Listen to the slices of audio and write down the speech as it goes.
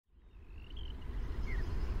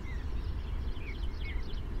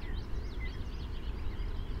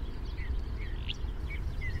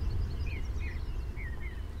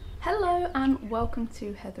Hello and welcome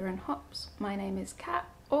to Heather and Hops. My name is Katt,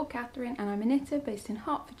 or Catherine, and I'm a knitter based in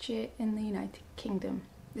Hertfordshire in the United Kingdom.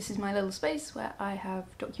 This is my little space where I have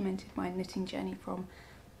documented my knitting journey from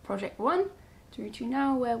project 1 through to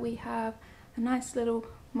now, where we have a nice little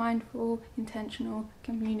mindful, intentional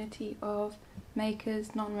community of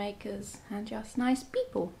makers, non-makers, and just nice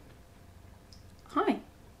people. Hi!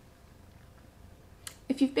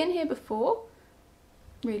 If you've been here before,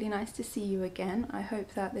 really nice to see you again. I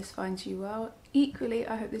hope that this finds you well. Equally,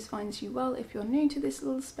 I hope this finds you well if you're new to this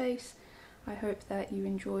little space. I hope that you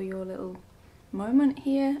enjoy your little moment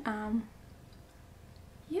here.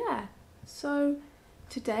 Yeah, so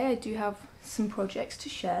today I do have some projects to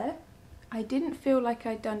share. I didn't feel like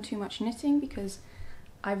I'd done too much knitting because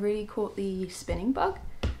I really caught the spinning bug,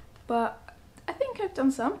 but I think I've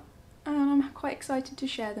done some and I'm quite excited to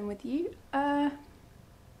share them with you.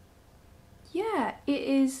 Yeah, it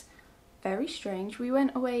is very strange. We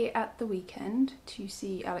went away at the weekend to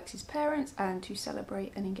see Alex's parents and to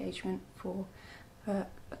celebrate an engagement for a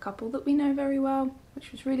couple that we know very well,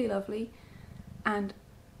 which was really lovely. And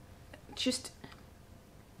just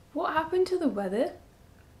what happened to the weather?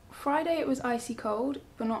 Friday it was icy cold,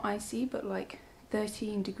 but not icy, but like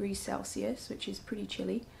 13 degrees Celsius, which is pretty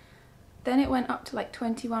chilly. Then it went up to like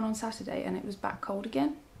 21 on Saturday and it was back cold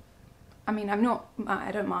again. I mean,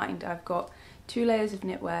 I don't mind. I've got 2 layers of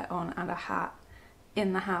knitwear on and a hat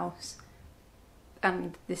in the house,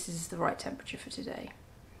 and this is the right temperature for today.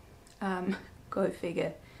 Go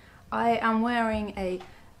figure. I am wearing a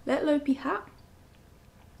Letlopi hat.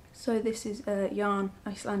 So this is a yarn,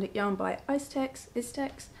 Icelandic yarn by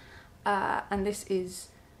Istex, and this is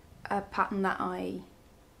a pattern that I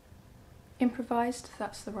improvised, if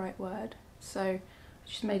that's the right word. So I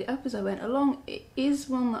just made it up as I went along. It is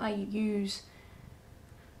one that I use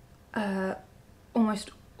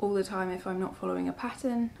almost all the time if I'm not following a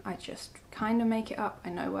pattern. I just kind of make it up. I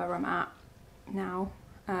know where I'm at now,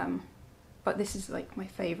 but this is like my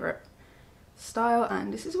favourite style,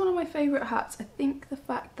 and this is one of my favourite hats. I think the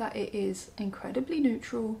fact that it is incredibly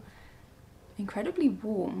neutral, incredibly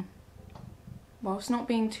warm, whilst not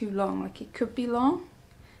being too long. Like, it could be long,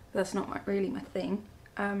 but that's not really my thing.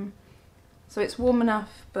 So it's warm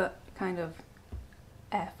enough, but kind of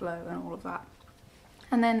airflow and all of that.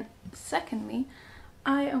 And then secondly,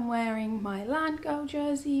 I am wearing my Land Girl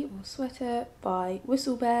jersey or sweater by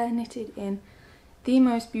Whistlebear, knitted in the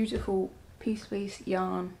most beautiful piece fleece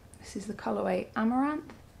yarn. This is the colourway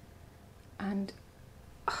Amaranth, and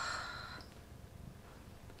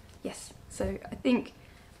yes, so I think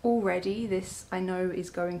already this, I know, is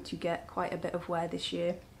going to get quite a bit of wear this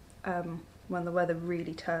year, when the weather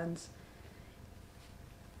really turns.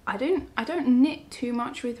 I don't knit too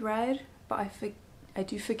much with red, but I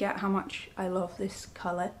do forget how much I love this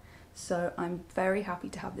colour, so I'm very happy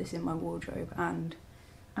to have this in my wardrobe, and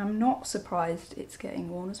I'm not surprised it's getting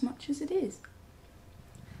worn as much as it is.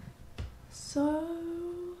 So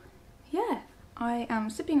yeah, I am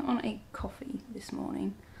sipping on a coffee this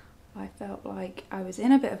morning. I felt like I was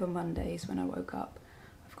in a bit of a Mondays when I woke up.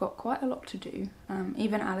 I've got quite a lot to do.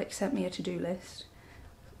 Even Alex sent me a to-do list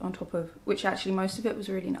on top of, which actually most of it was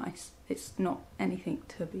really nice. It's not anything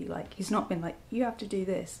to be like, he's not been like, you have to do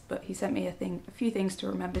this, but he sent me a few things to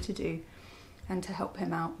remember to do and to help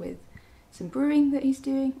him out with some brewing that he's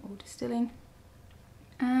doing, or distilling.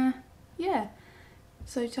 Yeah,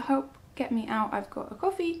 so to help get me out, I've got a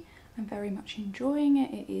coffee. I'm very much enjoying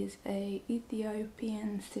it. It is a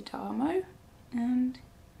Ethiopian Sitamo, and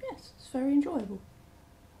yes, it's very enjoyable.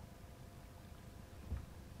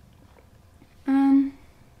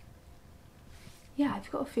 Yeah,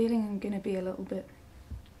 I've got a feeling I'm going to be a little bit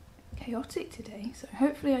chaotic today, so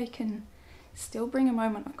hopefully I can still bring a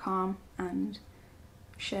moment of calm and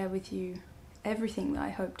share with you everything that I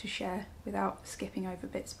hope to share without skipping over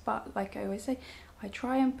bits. But like I always say, I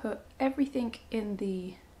try and put everything in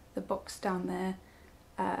the box down there,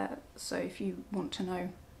 so if you want to know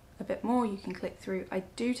a bit more you can click through. I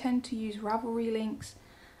do tend to use Ravelry links,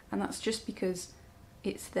 and that's just because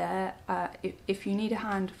it's there. If you need a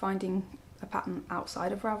hand finding a pattern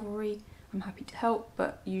outside of Ravelry, I'm happy to help,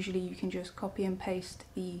 but usually you can just copy and paste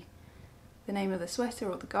the name of the sweater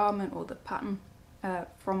or the garment or the pattern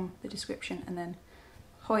from the description, and then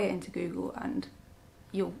hoy it into Google and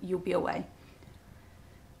you'll be away.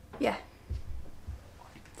 Yeah.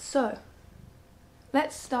 So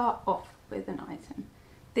let's start off with an item.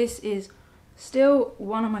 This is still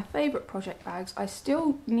one of my favourite project bags. I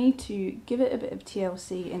still need to give it a bit of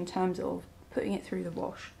TLC in terms of putting it through the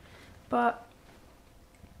wash, but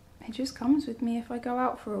it just comes with me if I go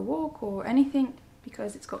out for a walk or anything,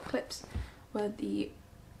 because it's got clips where the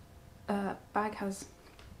bag has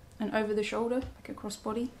an over the shoulder, like a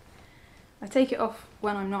crossbody. I take it off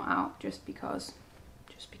when I'm not out, just because.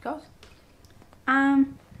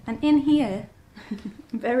 And in here,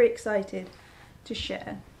 I'm very excited to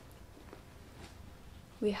share.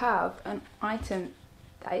 We have an item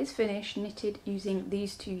that is finished, knitted using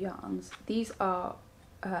these two yarns. These are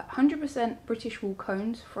 100% British wool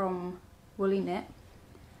cones from Woolly Knit.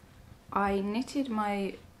 I knitted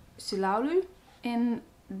my Sulaulu in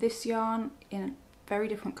this yarn in a very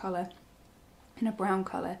different colour, in a brown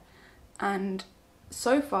colour, and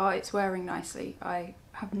so far it's wearing nicely. I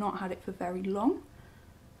have not had it for very long.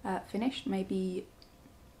 Finished maybe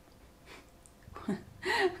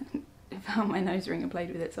found my nose ring and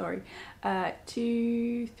played with it, sorry.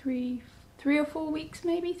 3 or 4 weeks,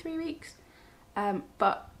 maybe 3 weeks.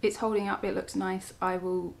 But it's holding up, it looks nice. I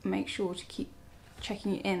will make sure to keep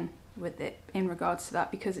checking in with it in regards to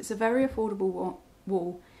that, because it's a very affordable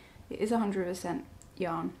wool. It is 100%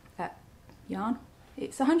 yarn.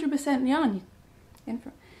 It's 100% yarn.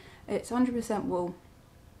 It's 100% wool,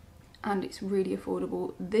 and it's really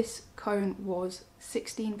affordable. This cone was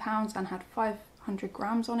 £16 and had 500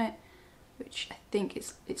 grams on it, which I think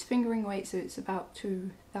it's fingering weight, so it's about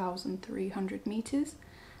 2,300 meters.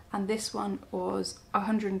 And this one was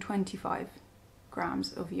 125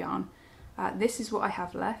 grams of yarn. This is what I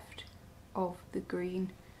have left of the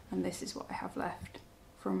green, and this is what I have left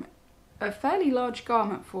from a fairly large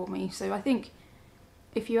garment for me. So I think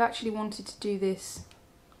if you actually wanted to do this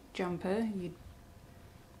jumper,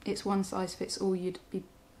 it's one size fits all, you'd be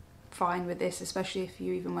fine with this, especially if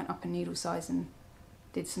you even went up a needle size and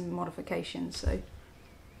did some modifications. So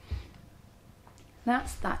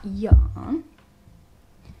that's that yarn,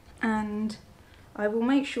 and I will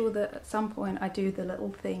make sure that at some point I do the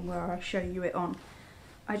little thing where I show you it on.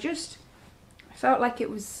 I felt like it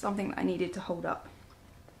was something that I needed to hold up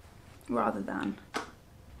rather than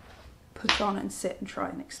put on and sit and try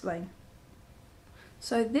and explain.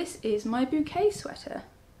 So this is my Bouquet sweater.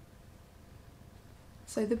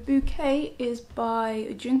 So the Bouquet is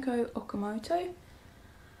by Junko Okamoto,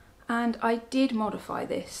 and I did modify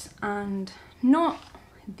this, and not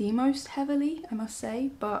the most heavily, I must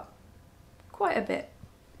say, but quite a bit.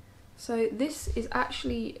 So this is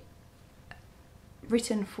actually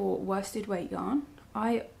written for worsted weight yarn.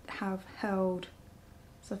 I have held,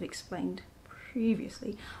 as I've explained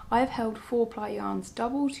previously, I've held 4-ply yarns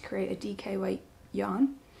double to create a DK weight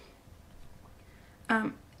yarn.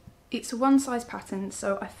 It's a one size pattern,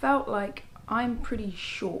 so I felt like I'm pretty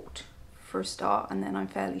short for a start, and then I'm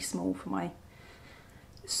fairly small for my,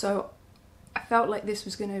 so I felt like this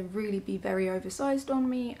was going to really be very oversized on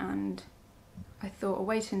me, and I thought a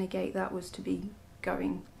way to negate that was to be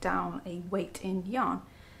going down a weight in yarn,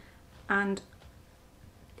 and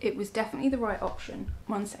it was definitely the right option.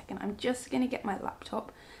 One second, I'm just going to get my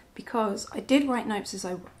laptop, because I did write notes as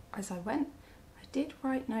I went. I did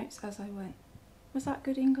write notes as I went. Was that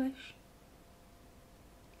good English?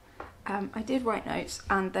 I did write notes,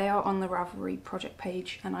 and they are on the Ravelry project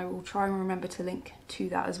page, and I will try and remember to link to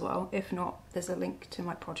that as well. If not, there's a link to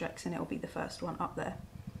my projects and it'll be the first one up there.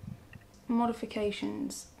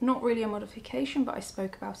 Modifications. Not really a modification, but I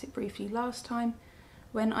spoke about it briefly last time.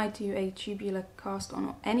 When I do a tubular cast on,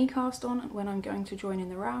 or any cast on, when I'm going to join in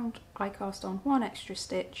the round, I cast on 1 extra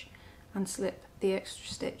stitch and slip the extra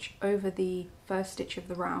stitch over the first stitch of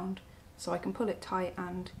the round, so I can pull it tight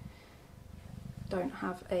and don't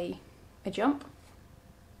have a jump.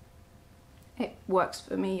 It works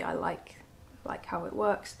for me. I like how it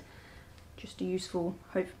works. Just a useful,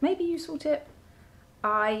 maybe useful tip.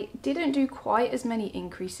 I didn't do quite as many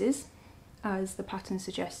increases as the pattern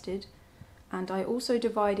suggested, and I also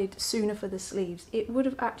divided sooner for the sleeves. It would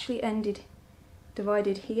have actually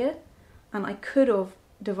divided here, and I could have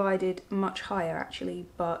divided much higher actually,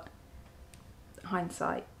 but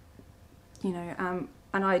hindsight, you know,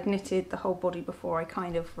 and I'd knitted the whole body before I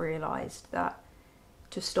kind of realised that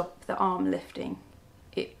to stop the arm lifting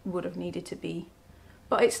it would have needed to be,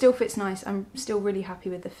 but it still fits nice. I'm still really happy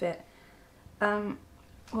with the fit.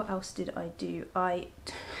 What else did I do?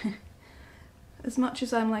 As much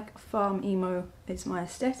as I'm like farm emo is my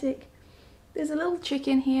aesthetic, there's a little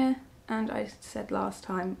chicken here, and I said last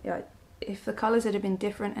time, yeah, if the colours had been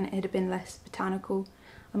different and it had been less botanical,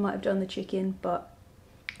 I might have done the chicken, but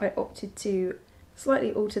I opted to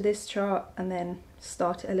slightly alter this chart and then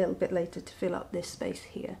start it a little bit later to fill up this space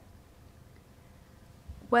here.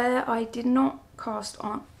 Where I did not cast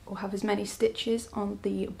on or have as many stitches on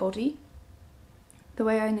the body, the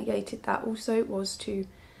way I negated that also was to,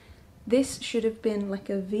 this should have been like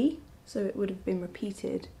a V, so it would have been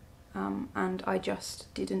repeated, and I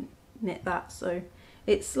just didn't knit that, so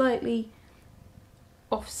it's slightly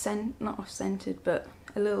not off-centered, but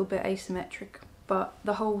a little bit asymmetric, but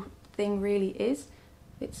the whole thing really is.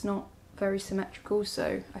 It's not very symmetrical,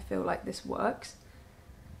 so I feel like this works.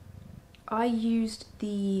 I used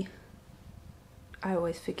the, I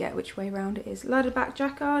always forget which way round it is, ladder back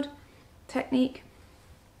jacquard technique.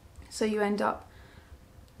 So you end up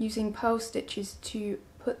using purl stitches to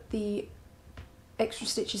put the extra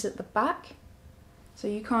stitches at the back, so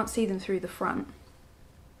you can't see them through the front,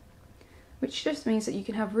 which just means that you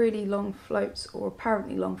can have really long floats, or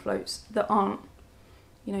apparently long floats, that aren't,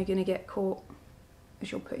 you know, going to get caught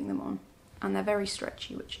as you're putting them on. And they're very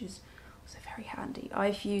stretchy, which is also very handy.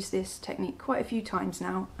 I've used this technique quite a few times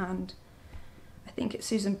now, and I think it's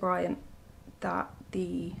Susan Bryant that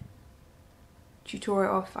the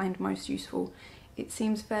tutorial I find most useful. It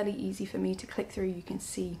seems fairly easy for me to click through. You can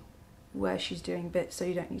see where she's doing bits, so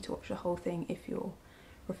you don't need to watch the whole thing if you're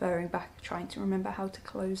referring back, trying to remember how to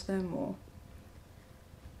close them, or,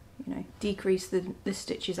 you know, decrease the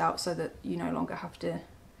stitches out so that you no longer have to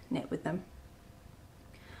knit with them.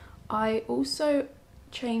 I also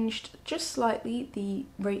changed just slightly the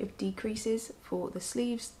rate of decreases for the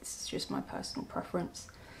sleeves. This is just my personal preference.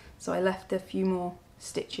 So I left a few more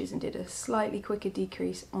stitches and did a slightly quicker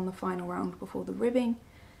decrease on the final round before the ribbing.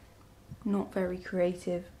 Not very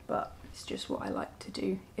creative, but it's just what I like to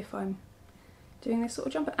do if I'm doing this sort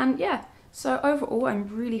of jumper. And yeah, so overall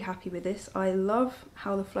I'm really happy with this. I love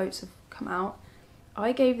how the floats have come out.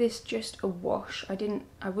 I gave this just a wash.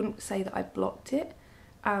 I wouldn't say that I blocked it.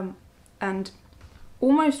 And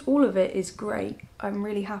almost all of it is great. I'm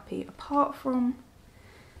really happy, apart from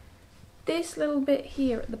this little bit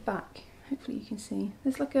here at the back. Hopefully you can see.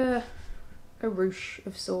 There's like a ruche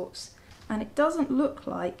of sorts, and it doesn't look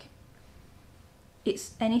like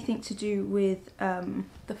it's anything to do with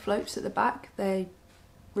the floats at the back. They're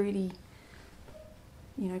really,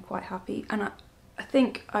 you know, quite happy. And I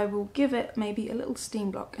think I will give it maybe a little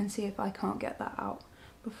steam block and see if I can't get that out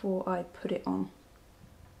before I put it on.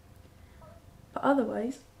 But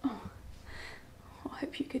otherwise, oh, I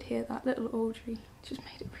hope you could hear that little Audrey. Just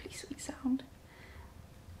made a really sweet sound.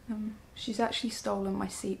 She's actually stolen my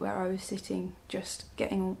seat where I was sitting, just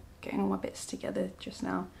getting all my bits together just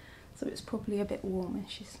now. So it's probably a bit warm, and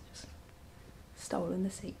she's just stolen the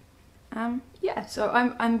seat. Yeah, so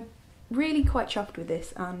I'm really quite chuffed with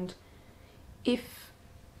this, and if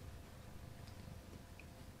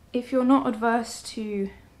you're not adverse to,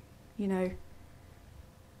 you know,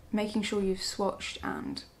 making sure you've swatched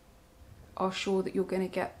and are sure that you're going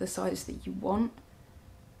to get the size that you want,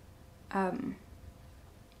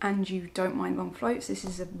 and you don't mind long floats, this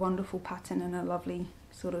is a wonderful pattern and a lovely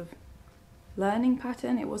sort of learning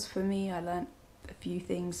pattern. It was for me. I learnt a few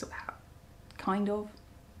things, kind of.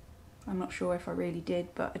 I'm not sure if I really did,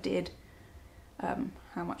 but I did.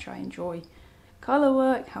 How much I enjoy colour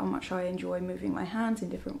work, how much I enjoy moving my hands in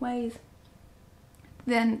different ways.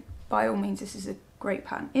 Then by all means, this is a great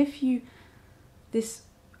pattern.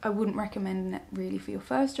 I wouldn't recommend it really for your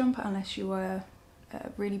first jumper unless you were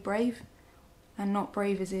really brave, and not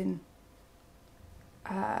brave as in,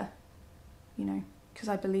 you know, because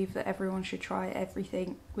I believe that everyone should try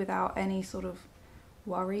everything without any sort of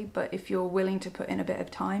worry. But if you're willing to put in a bit of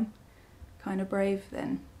time, kind of brave,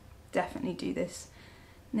 then definitely do this.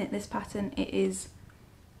 Knit this pattern. It is,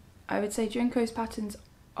 I would say Junko's patterns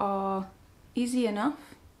are easy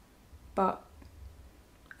enough, but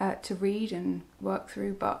to read and work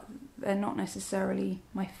through, but they're not necessarily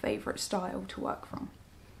my favourite style to work from.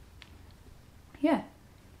 Yeah,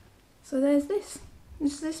 so there's this.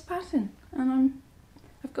 This pattern, and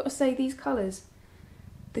I've got to say, these colours,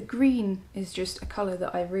 the green is just a colour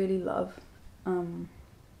that I really love,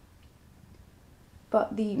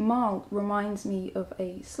 but the marl reminds me of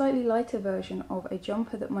a slightly lighter version of a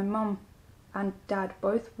jumper that my mum and dad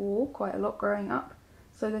both wore quite a lot growing up,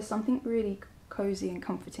 so there's something really cosy and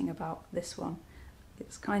comforting about this one.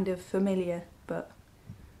 It's kind of familiar, but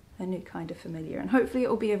a new kind of familiar, and hopefully it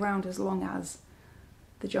will be around as long as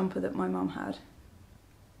the jumper that my mum had.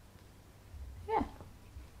 Yeah.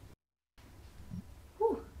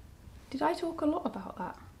 Ooh, did I talk a lot about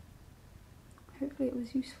that? Hopefully it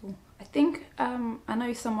was useful. I think, I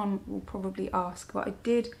know someone will probably ask, but I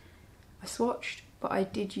swatched, but I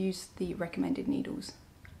did use the recommended needles.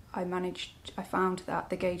 I found that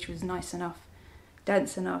the gauge was nice enough,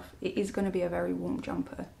 dense enough. It is going to be a very warm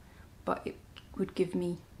jumper, but it would give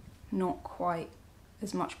me not quite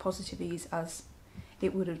as much positive ease as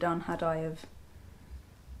it would have done had I have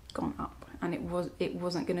gone up, and it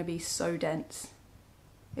wasn't going to be so dense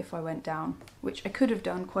if I went down, which I could have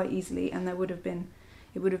done quite easily, and it would have been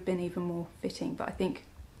even more fitting. But I think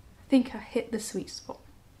I hit the sweet spot.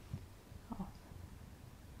 Oh,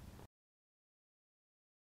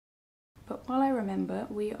 remember,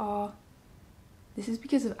 this is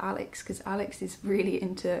because of Alex, because Alex is really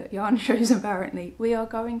into yarn shows apparently. We are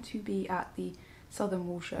going to be at the Southern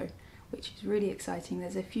Wool Show, which is really exciting.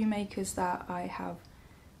 There's a few makers that I have,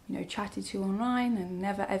 you know, chatted to online and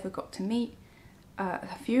never ever got to meet.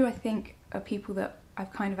 A few, I think, are people that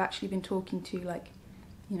I've kind of actually been talking to, like,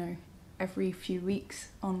 you know, every few weeks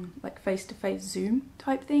on like face-to-face Zoom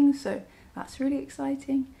type things, so that's really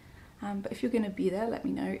exciting. But if you're going to be there, let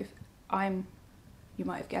me know. You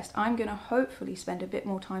might have guessed, I'm going to hopefully spend a bit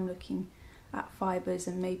more time looking at fibres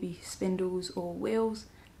and maybe spindles or wheels.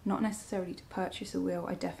 Not necessarily to purchase a wheel,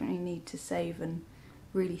 I definitely need to save and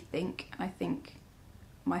really think. I think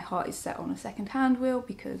my heart is set on a second-hand wheel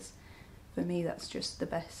because for me that's just the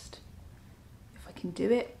best if I can do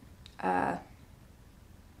it.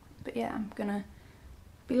 But yeah, I'm gonna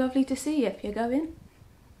be lovely to see you if you're going.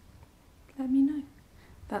 Let me know.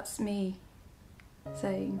 That's me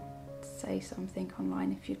saying say something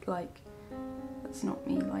online if you'd like. That's not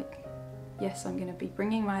me like, yes, I'm gonna be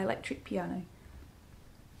bringing my electric piano.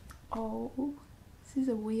 Oh, this is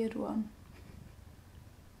a weird one.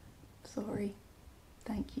 Sorry.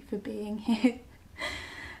 Thank you for being here.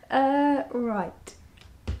 Right.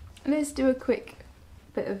 Let's do a quick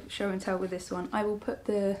bit of show and tell with this one. I will put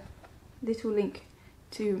the little link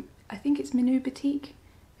to, I think it's Minu Boutique,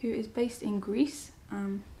 who is based in Greece,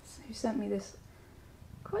 who sent me this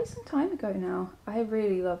quite some time ago now. I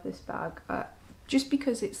really love this bag, just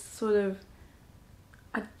because it's sort of,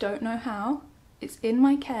 I don't know how, it's in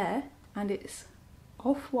my care and it's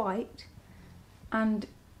off-white and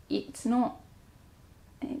it's not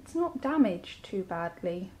damaged too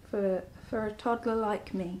badly for a toddler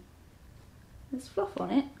like me. There's fluff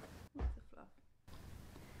on it. Lots of fluff.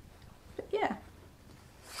 But yeah.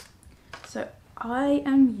 So I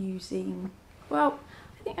am using, well,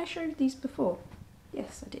 I think I showed these before.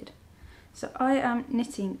 Yes, I did. So I am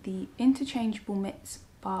knitting the Interchangeable Mitts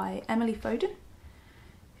by Emily Foden,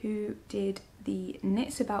 who did the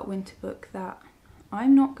Knits About Winter book that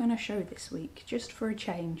I'm not going to show this week, just for a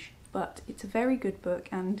change. But it's a very good book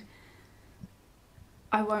and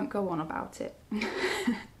I won't go on about it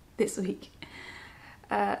this week.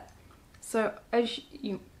 So as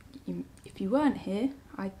if you weren't here,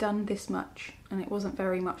 I'd done this much and it wasn't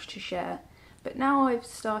very much to share. But now I've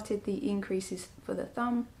started the increases for the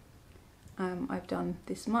thumb. I've done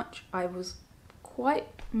this much. I was quite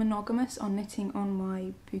monogamous on knitting on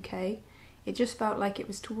my bouquet. It just felt like it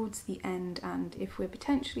was towards the end, and if we're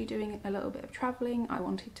potentially doing a little bit of travelling, I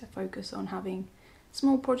wanted to focus on having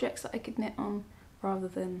small projects that I could knit on rather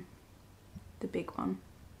than the big one.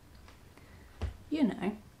 You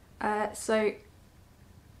know. So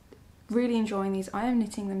really enjoying these. I am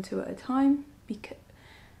knitting them 2 at a time because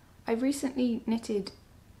I recently knitted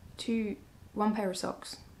one pair of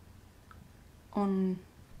socks on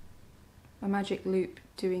a magic loop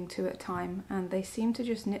doing 2 at a time, and they seemed to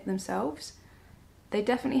just knit themselves. They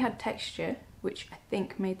definitely had texture, which I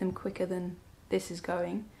think made them quicker than this is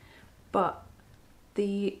going, but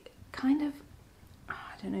the kind of, I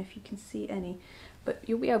don't know if you can see any, but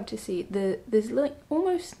you'll be able to see there's like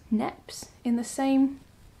almost neps in the same,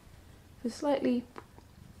 the slightly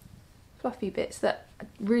fluffy bits that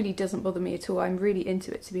really doesn't bother me at all. I'm really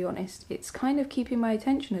into it, to be honest. It's kind of keeping my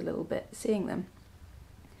attention a little bit, seeing them.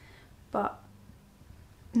 But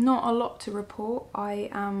not a lot to report. I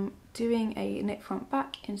am doing a knit front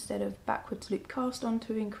back instead of backwards loop cast on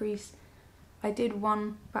to increase. I did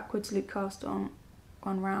one backwards loop cast on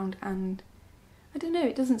one round and I don't know,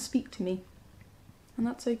 it doesn't speak to me, and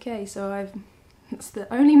that's okay. So it's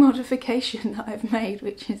the only modification that I've made,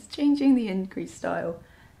 which is changing the increase style.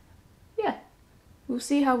 Yeah, we'll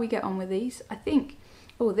see how we get on with these. I think,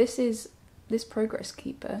 oh, this progress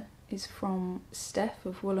keeper is from Steph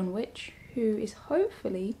of Wool and Witch, who is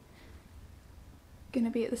hopefully going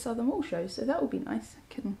to be at the Southern Wool Show, so that will be nice.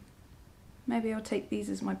 Maybe I'll take these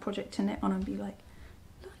as my project to knit on and be like,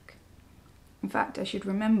 look. In fact, I should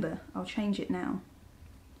remember, I'll change it now,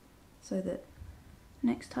 so that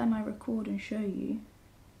next time I record and show you,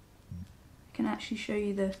 I can actually show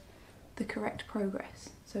you the correct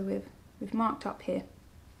progress. So we've marked up here.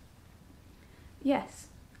 Yes,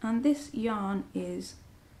 and this yarn is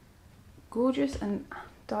gorgeous and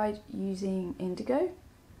dyed using indigo,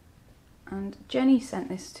 and Jenny sent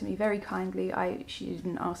this to me very kindly. She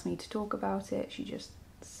didn't ask me to talk about it, she just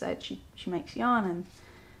said she makes yarn and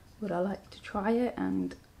would I like to try it,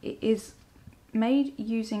 and it is made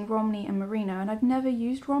using Romney and Merino, and I've never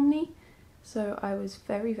used Romney, so I was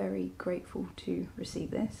very, very grateful to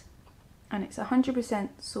receive this. And it's 100%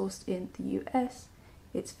 sourced in the US,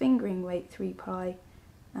 it's fingering weight 3 ply,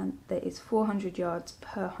 and there is 400 yards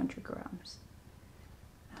per 100 grams.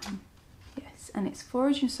 Yes, and it's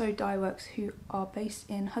Forage and Sew Dye Works, who are based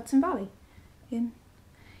in Hudson Valley, in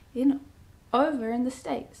over in the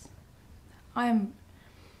States. I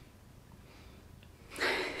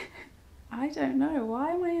don't know,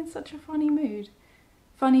 why am I in such a funny mood?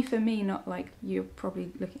 Funny for me, not like you're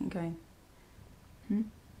probably looking and going,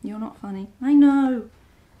 you're not funny. I know.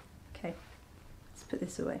 Okay, let's put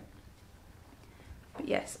this away. But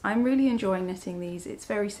yes, I'm really enjoying knitting these. It's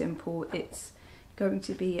very simple. It's going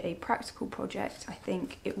to be a practical project. I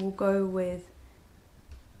think it will go with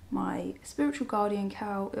my spiritual guardian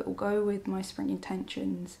cow, it will go with my spring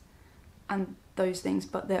intentions and those things,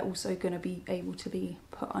 but they're also going to be able to be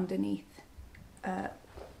put underneath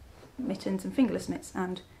mittens and fingerless mitts.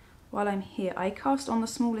 And while I'm here, I cast on the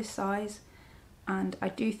smallest size, and I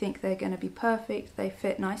do think they're going to be perfect. They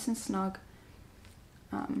fit nice and snug.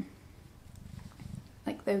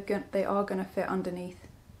 Like they are going to fit underneath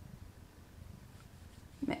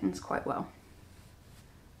mittens quite well.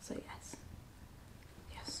 So yes,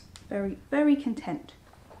 very, very content.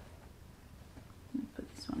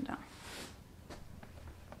 Put this one down.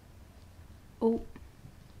 Oh,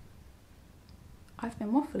 I've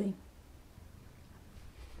been waffling.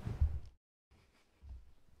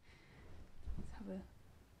 Let's have a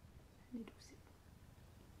little sip.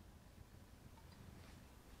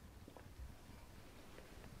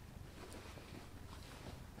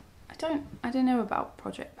 I don't know about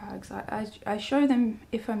project bags. I show them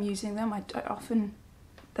if I'm using them. I often,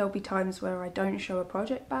 there'll be times where I don't show a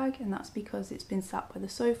project bag, and that's because it's been sat by the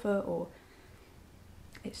sofa or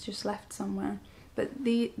it's just left somewhere. But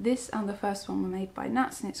this and the first one were made by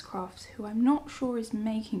Nat's Knits Crafts, who I'm not sure is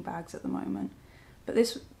making bags at the moment. But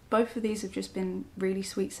both of these have just been really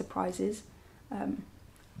sweet surprises.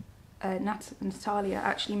 Natalia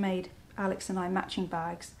actually made Alex and I matching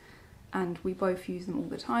bags, and we both use them all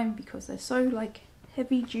the time because they're so like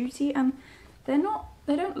heavy duty, and they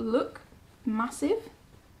don't look massive.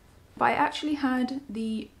 But I actually had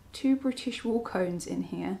the 2 British wool cones in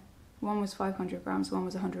here. One was 500 grams, one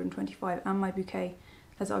was 125, and my bouquet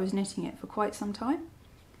as I was knitting it for quite some time.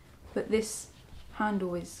 But this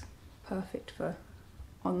handle is perfect for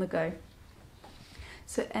on the go.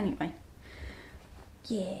 So anyway,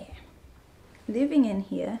 yeah. Living in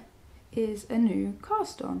here is a new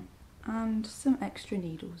cast on and some extra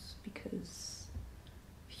needles because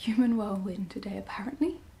human whirlwind today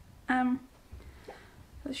apparently.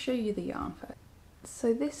 Let's show you the yarn first.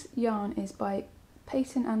 So this yarn is by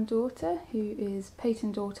Peyton and Daughter, who is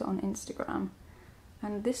Peyton Daughter on Instagram,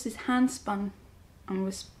 and this is hand spun and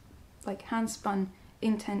was like hand spun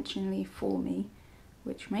intentionally for me,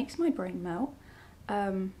 which makes my brain melt,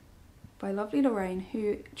 by lovely Lorraine,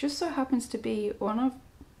 who just so happens to be one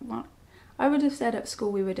I would have said at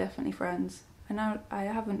school we were definitely friends. I know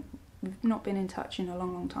we've not been in touch in a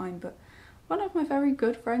long time, but one of my very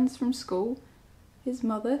good friends from school, his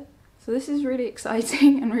mother. So this is really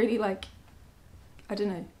exciting and really, like, I don't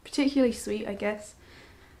know, particularly sweet, I guess.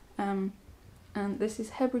 And this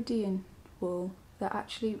is Hebridean wool that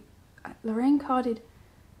actually Lorraine carded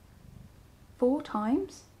 4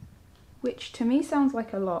 times, which to me sounds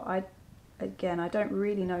like a lot. I don't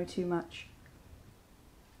really know too much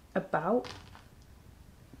about,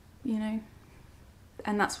 you know,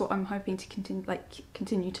 and that's what I'm hoping to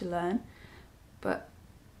continue to learn. But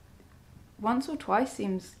once or twice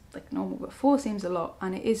seems like normal, but 4 seems a lot,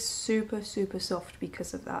 and it is super soft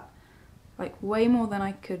because of that. Like way more than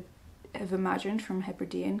I could have imagined from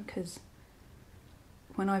Hebridean, because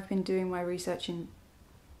when I've been doing my research in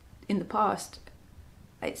the past,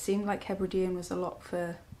 it seemed like Hebridean was a lot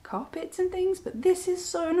for carpets and things, but this is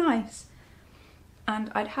so nice.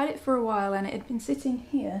 And I'd had it for a while, and it had been sitting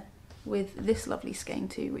here with this lovely skein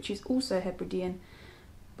too, which is also Hebridean,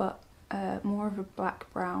 but more of a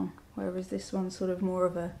black brown, whereas this one's sort of more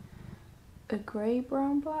of a grey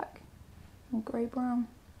brown black, or grey brown.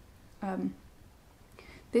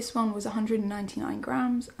 This one was 199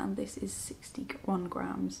 grams and this is 61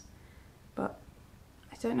 grams, but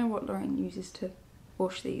I don't know what Lorraine uses to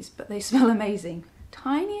wash these, but they smell amazing.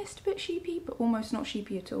 Tiniest bit sheepy, but almost not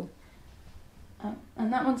sheepy at all.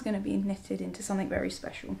 And that one's going to be knitted into something very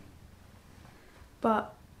special.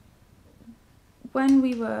 But when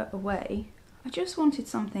we were away, I just wanted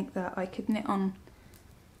something that I could knit on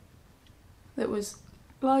that was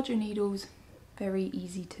larger needles, very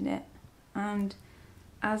easy to knit. And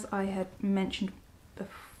as I had mentioned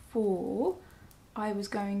before, I was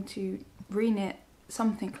going to re-knit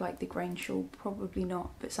something like the grain shawl, probably not,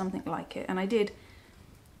 but something like it. And I did.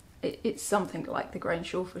 It's something like the grain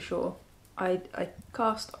shawl for sure. I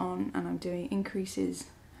cast on, and I'm doing increases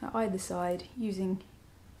at either side using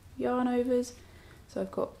yarn overs. So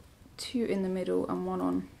I've got 2 in the middle and 1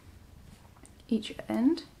 on each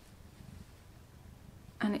end.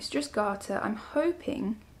 And it's just garter. I'm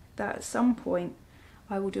hoping that at some point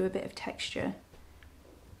I will do a bit of texture,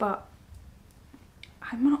 but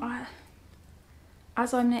I'm not,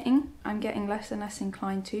 as I'm knitting, I'm getting less and less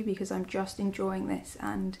inclined to, because I'm just enjoying this,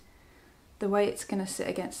 and the way it's going to sit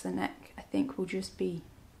against the neck I think will just be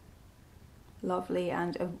lovely,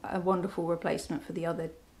 and a wonderful replacement for the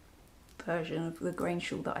other version of the grain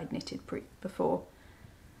shawl that I'd knitted before.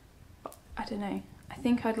 But I don't know, I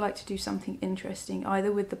think I'd like to do something interesting,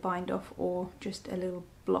 either with the bind off or just a little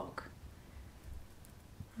block.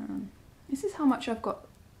 This is how much I've got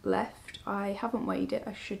left. I haven't weighed it.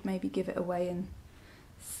 I should maybe give it away and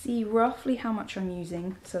see roughly how much I'm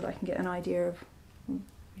using, so that I can get an idea of, you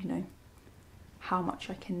know, how much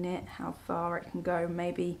I can knit, how far it can go.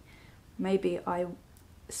 Maybe I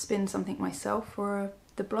spin something myself for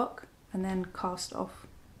the block and then cast off,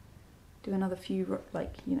 do another few,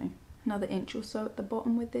 like, you know, another inch or so at the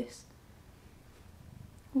bottom with this.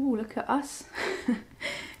 Ooh, look at us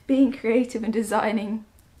being creative and designing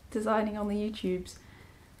on the YouTubes.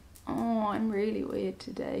 Oh, I'm really weird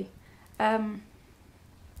today.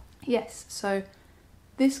 Yes, so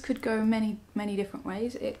this could go many different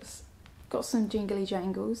ways. It's got some jingly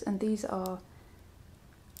jangles, and these are,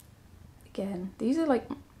 again, these are like,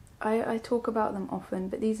 I talk about them often,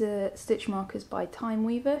 but these are stitch markers by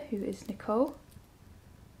ThymeWeaver, who is Nicole.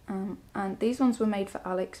 And these ones were made for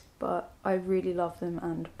Alex, but I really love them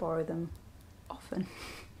and borrow them often.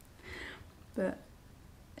 But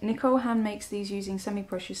Nicole hand makes these using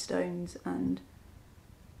semi-precious stones, and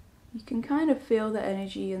you can kind of feel the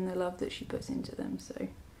energy and the love that she puts into them. So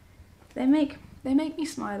they make me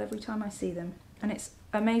smile every time I see them, and it's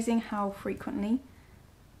amazing how frequently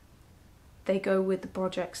they go with the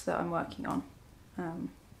projects that I'm working on.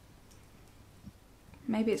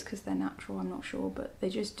 Maybe it's because they're natural, I'm not sure, but they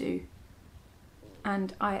just do.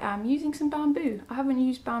 And I am using some bamboo. I haven't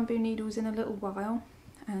used bamboo needles in a little while,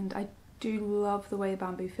 and I do love the way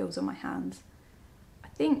bamboo feels on my hands. I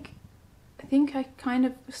think I kind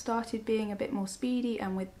of started being a bit more speedy,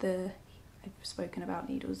 and with the, I've spoken about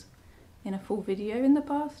needles in a full video in the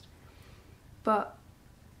past, but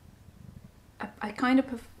I kind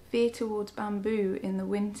of veer towards bamboo in the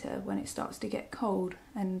winter when it starts to get cold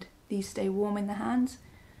and these stay warm in the hands.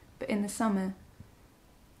 But in the summer,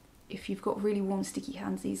 if you've got really warm sticky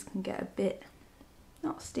hands, these can get a bit,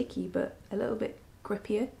 not sticky, but a little bit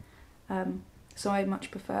grippier. So I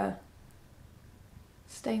much prefer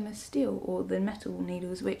stainless steel or the metal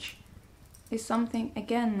needles, which is something,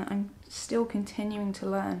 again, that I'm still continuing to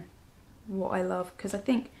learn what I love, because I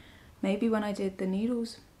think maybe when I did the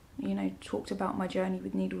needles, you know, talked about my journey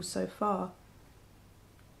with needles so far,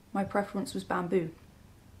 my preference was bamboo,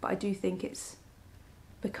 but I do think it's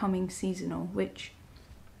becoming seasonal, which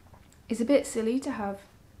is a bit silly to have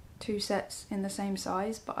 2 sets in the same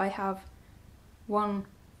size, but I have one,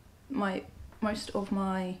 most of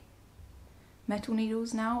my metal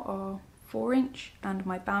needles now are 4-inch and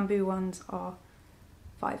my bamboo ones are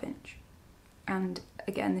 5-inch. And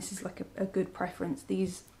again, this is like a good preference.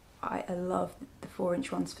 These, I love the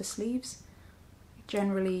 4-inch ones for sleeves.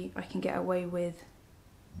 Generally I can get away with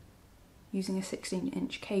using a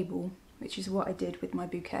 16-inch cable, which is what I did with my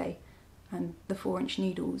bouquet and the 4-inch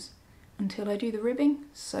needles, until I do the ribbing.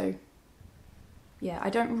 So yeah, I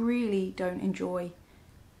don't enjoy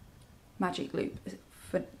magic loop,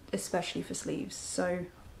 especially for sleeves, so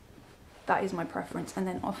that is my preference. And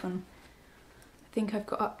then often I think I've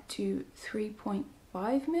got up to 3.5mm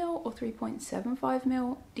or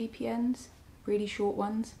 3.75mm DPNs, really short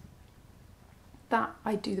ones, that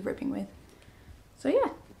I do the ribbing with. So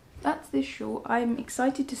yeah, that's this shawl. I'm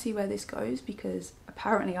excited to see where this goes, because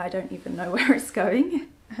apparently I don't even know where it's going.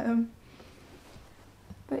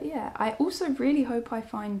 But yeah, I also really hope I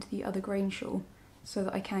find the other grain shawl so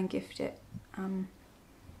that I can gift it.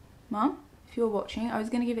 Mum, if you're watching, I was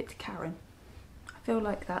going to give it to Karen. I feel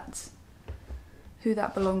like that's who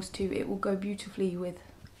that belongs to. It will go beautifully with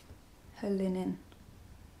her linen,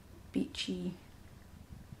 beachy,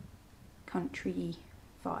 country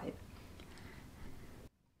vibe.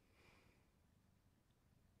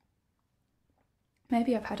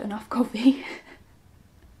 Maybe I've had enough coffee.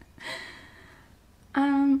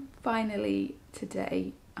 Finally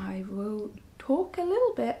today I will talk a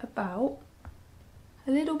little bit about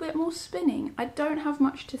a little bit more spinning. I don't have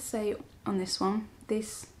much to say on this one.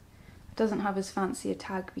 This doesn't have as fancy a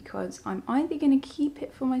tag because I'm either going to keep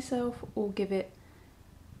it for myself or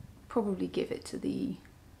probably give it to the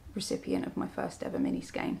recipient of my first ever mini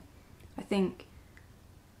skein. I think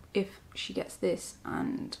if she gets this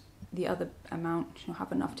and the other amount she'll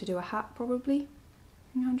have enough to do a hat probably.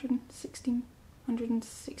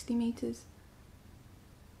 160 meters.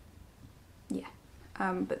 Yeah,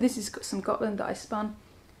 but this is some Gotland that I spun.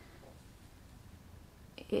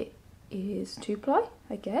 It is 2-ply,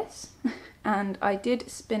 I guess, and I did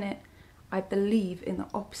spin it, I believe, in the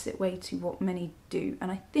opposite way to what many do,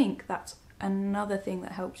 and I think that's another thing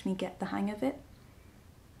that helped me get the hang of it.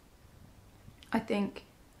 I think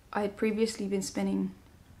I had previously been spinning,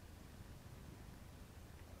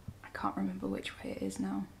 I can't remember which way it is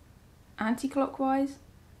now, anti-clockwise?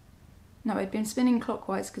 No, I'd been spinning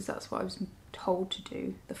clockwise because that's what I was told to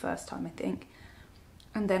do the first time, I think.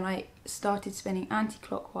 And then I started spinning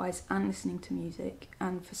anti-clockwise and listening to music,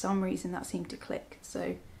 and for some reason that seemed to click.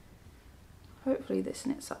 So hopefully this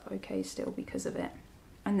knits up okay still because of it.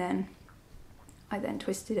 And then I then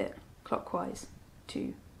twisted it clockwise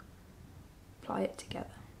to ply it together.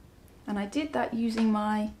 And I did that using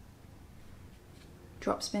my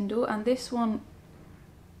drop spindle, and this one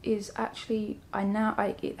is actually,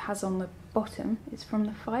 it has on the bottom, it's from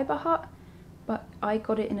the Fibre Hut, but I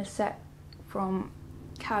got it in a set from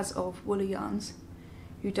Kaz of Woolly Yarns,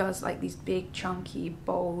 who does like these big chunky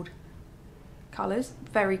bold colours.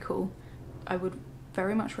 Very cool. I would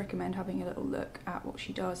very much recommend having a little look at what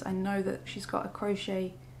she does. I know that she's got a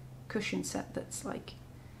crochet cushion set that's like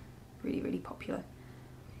really popular.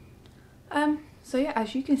 So yeah,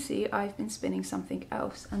 as you can see, I've been spinning something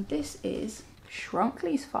else, and this is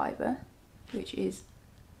Shrunkly's fibre, which is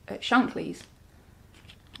Shrunkly's.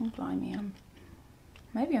 Oh blimey,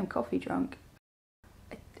 maybe I'm coffee drunk.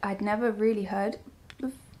 I'd never really heard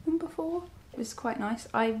of them before. It was quite nice.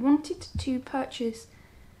 I wanted to purchase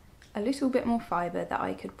a little bit more fibre that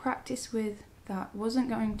I could practice with, that wasn't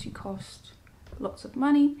going to cost lots of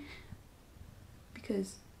money,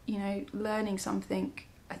 because, you know, learning something,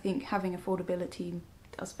 I think having affordability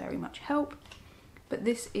does very much help. But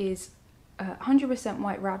this is 100%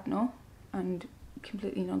 white Radnor and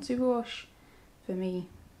completely non-superwash. For me,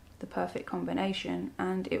 the perfect combination,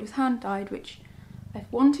 and it was hand dyed, which I've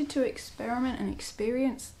wanted to experiment and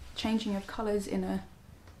experience changing of colours in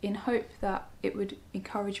hope that it would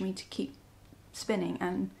encourage me to keep spinning,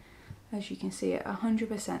 and as you can see, it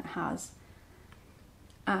 100% has.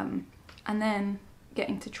 And then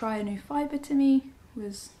getting to try a new fibre to me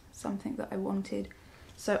was something that I wanted.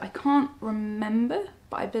 So I can't remember,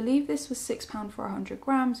 but I believe this was £6 for 100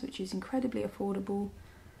 grams, which is incredibly affordable.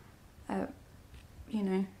 You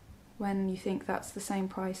know, when you think that's the same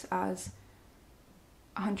price as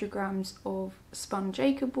 100 grams of spun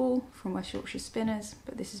Jacob wool from West Yorkshire Spinners,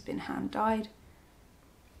 but this has been hand dyed.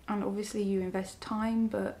 And obviously you invest time,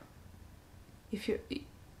 but if you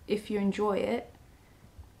enjoy it,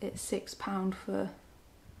 it's £6 for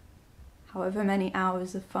however many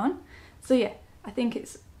hours of fun. So yeah, I think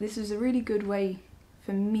this is a really good way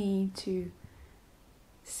for me to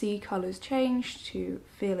see colours change, to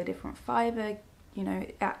feel a different fibre. You know,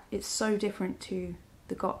 it's so different to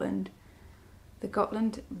the Gotland. The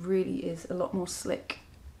Gotland really is a lot more slick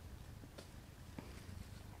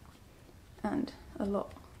and a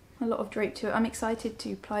lot of drape to it. I'm excited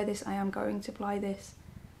to ply this. I am going to ply this.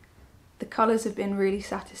 The colours have been really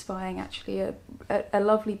satisfying, actually. A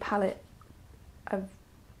lovely palette. I've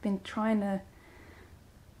been trying to,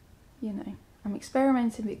 you know, I'm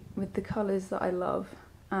experimenting with the colours that I love,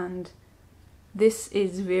 and this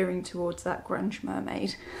is veering towards that grunge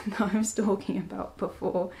mermaid that I was talking about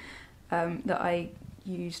before. That I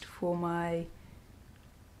used for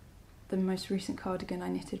the most recent cardigan I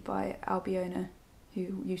knitted by Albiona,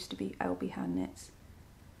 who used to be Albie Hand Knits.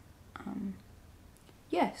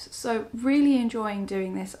 Yes, so really enjoying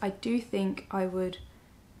doing this. I do think I would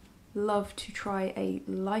love to try a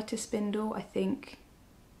lighter spindle. I think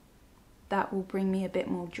that will bring me a bit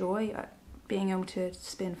more joy, being able to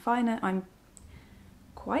spin finer. I'm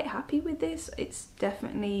quite happy with this. It's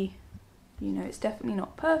definitely, you know, it's definitely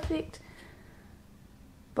not perfect,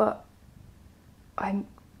 but I'm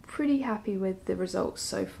pretty happy with the results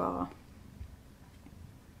so far.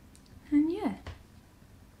 And yeah,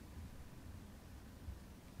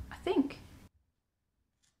 I think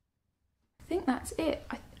that's it.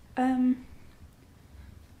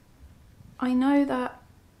 I know that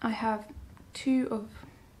I have two of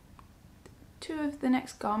the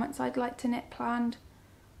next garments I'd like to knit planned.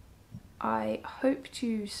 I hope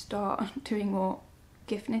to start doing more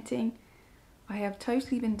gift knitting. I have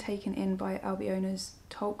totally been taken in by Albiona's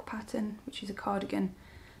Tolk pattern, which is a cardigan,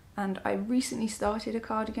 and I recently started a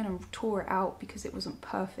cardigan and tore it out because it wasn't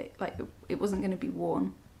perfect. Like, it wasn't going to be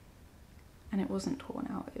worn, and it wasn't torn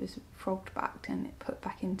out. It was frogged backed and it put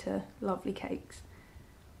back into lovely cakes.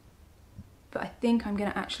 but I think I'm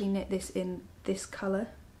going to actually knit this in this colour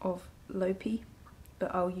of Lopi,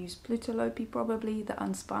 but I'll use Pluto Lopi probably, the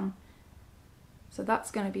unspun. So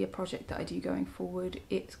that's going to be a project that I do going forward.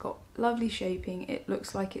 It's got lovely shaping. It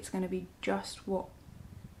looks like it's going to be just what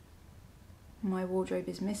my wardrobe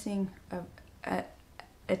is missing. A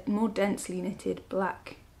more densely knitted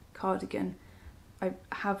black cardigan. I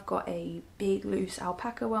have got a big loose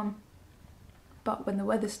alpaca one, but when the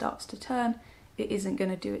weather starts to turn, it isn't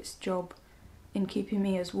going to do its job in keeping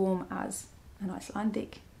me as warm as an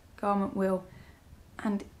Icelandic garment will.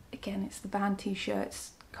 And again, it's the band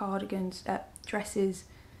t-shirts, cardigans, dresses.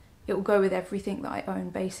 It will go with everything that I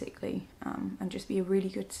own basically, and just be a really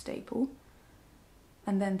good staple.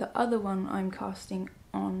 And then the other one I'm casting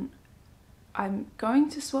on, I'm going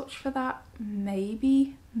to swatch for that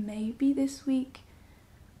maybe this week.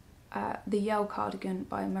 The Yell cardigan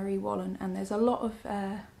by Marie Wallen, and there's a lot of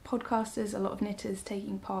podcasters, a lot of knitters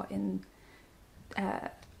taking part in, I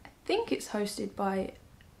think it's hosted by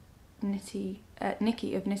Nikki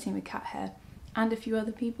of Knitting with Cat Hair and a few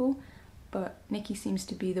other people, but Nikki seems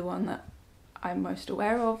to be the one that I'm most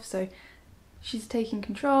aware of, so she's taking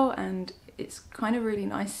control, and it's kind of really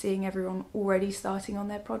nice seeing everyone already starting on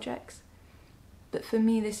their projects. But for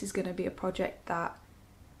me, this is going to be a project that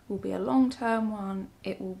will be a long-term one.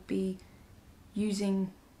 It will be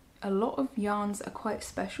using a lot of yarns that are quite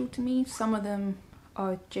special to me. Some of them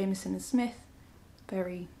are Jameson and Smith,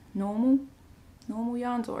 very normal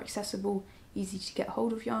yarns, or accessible, easy to get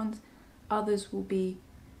hold of yarns. Others will be,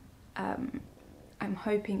 I'm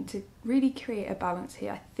hoping to really create a balance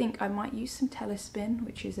here. I think I might use some Telespin,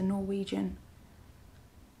 which is a Norwegian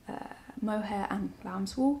mohair and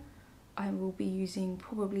lamb's wool. I will be using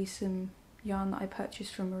probably some yarn that I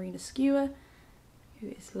purchased from Marina Skewer, who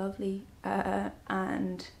is lovely,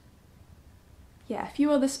 and yeah, a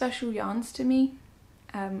few other special yarns to me,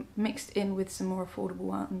 mixed in with some more affordable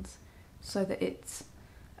ones, so that it's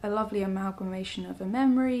a lovely amalgamation of a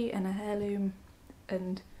memory and a heirloom.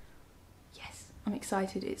 And yes, I'm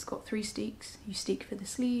excited. It's got 3 steeks. You steek for the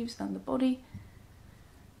sleeves and the body,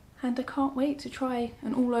 and I can't wait to try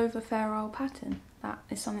an all over Fair Isle pattern. That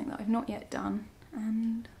is something that I've not yet done,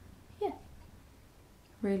 and yeah,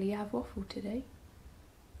 really have waffled today.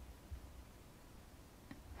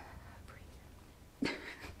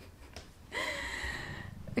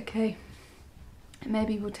 Okay,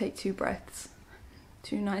 maybe we'll take 2 breaths,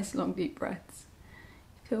 2 nice long deep breaths.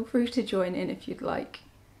 Feel free to join in if you'd like.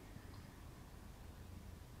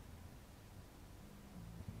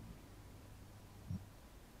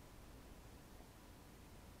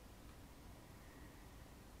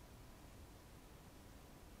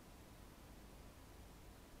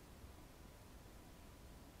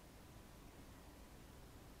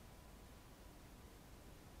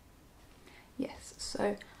 Yes,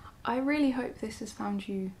 so I really hope this has found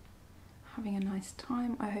you having a nice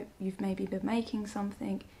time. I hope you've maybe been making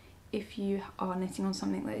something. If you are knitting on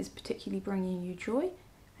something that is particularly bringing you joy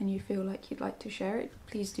and you feel like you'd like to share it,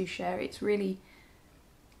 please do share. It's really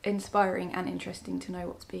inspiring and interesting to know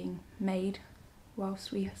what's being made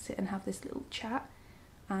whilst we sit and have this little chat,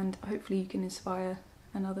 and hopefully you can inspire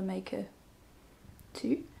another maker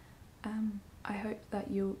too. I hope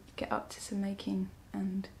that you'll get up to some making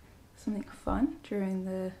and something fun during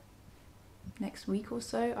the next week or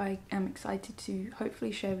so. I am excited to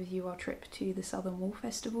hopefully share with you our trip to the Southern Wool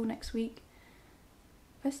Festival next week.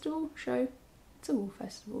 Festival? Show? It's a wool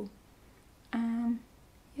festival.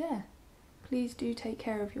 Yeah, please do take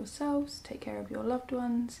care of yourselves, take care of your loved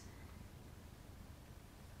ones,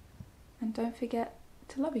 and don't forget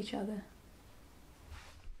to love each other.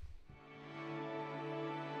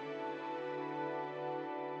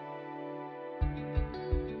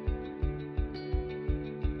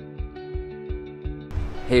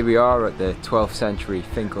 Here we are at the 12th century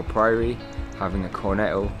Finkel Priory, having a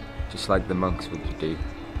cornetto, just like the monks would do.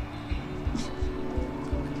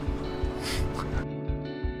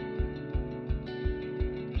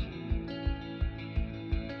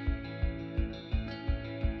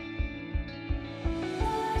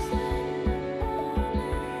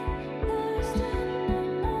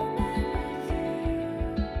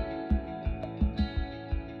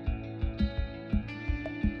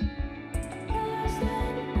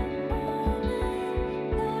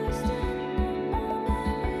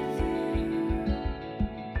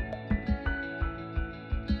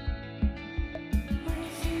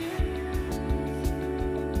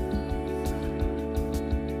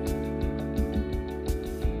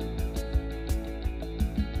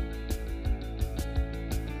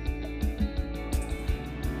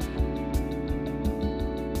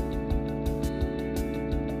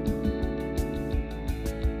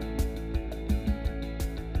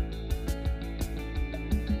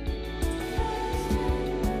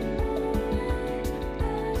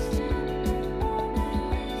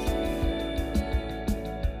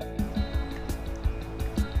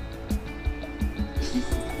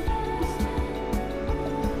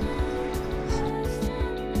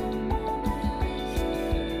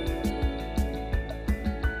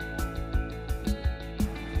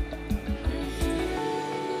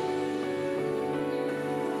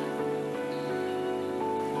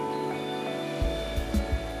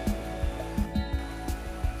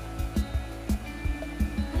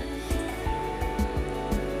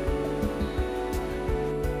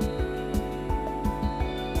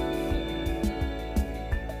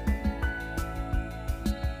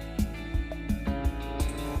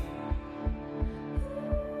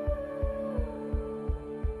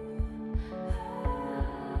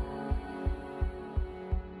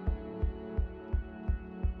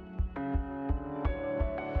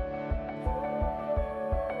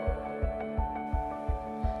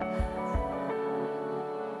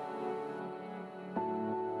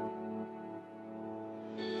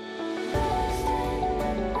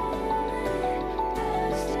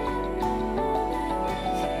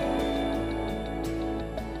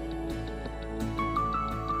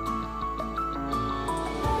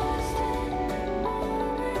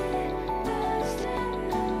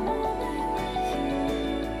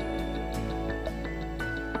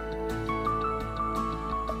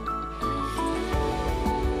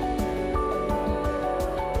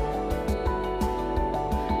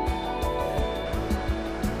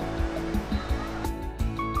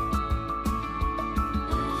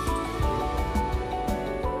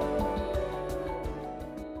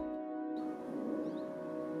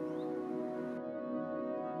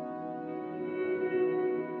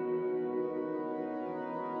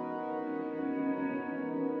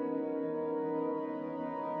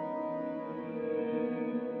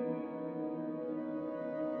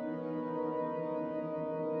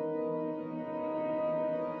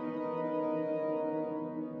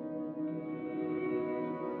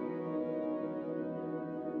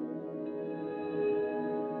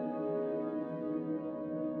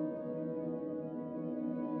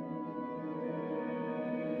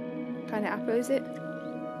 kind of apple is it? It's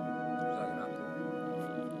like an apple.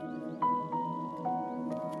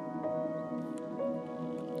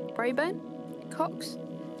 Braeburn? Cox?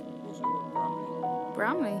 Also got Bramley.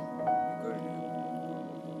 Bramley? Good in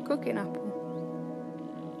it. Cooking apple.